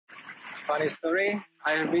Funny story,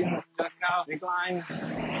 I've been just now declined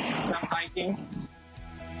some hiking.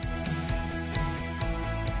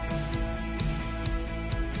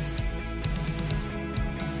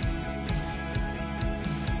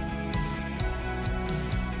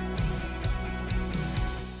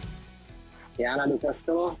 Chiana di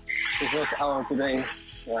Castello. This was our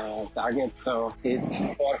today's target, so it's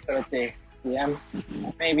 4:30 p.m.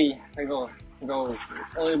 Maybe we will go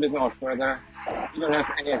a little bit more further. We don't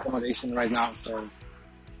have any accommodation right now, so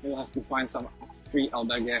we'll have to find some free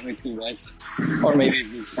albergue with 2 beds, or maybe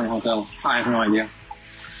book some hotel. I have no idea.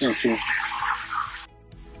 We'll see.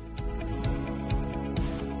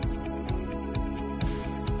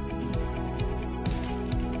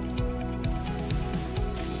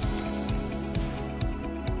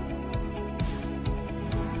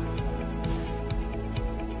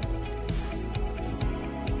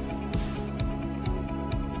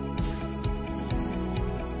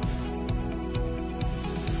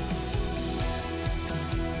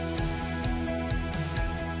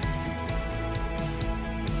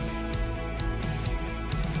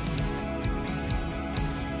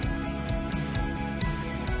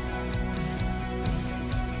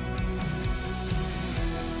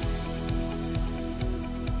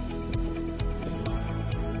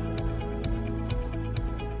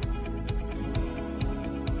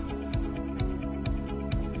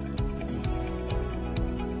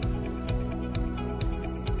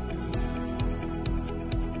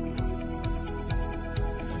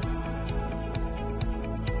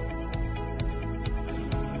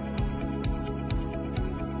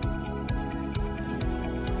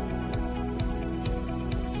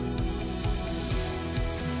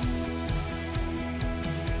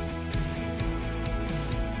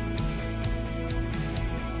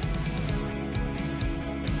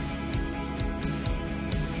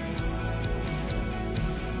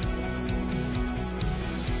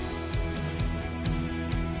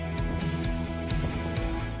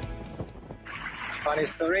 Funny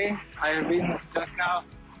story, I've been just now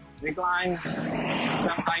declined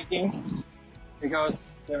some hiking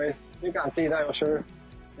because there is, you can see that, I'm sure,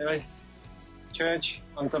 there is church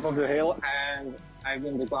on top of the hill and I've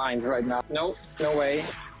been declined right now. No way,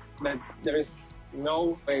 but there is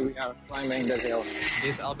no way we are climbing that hill.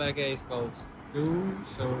 This albergue is closed too,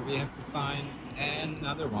 so we have to find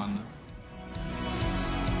another one.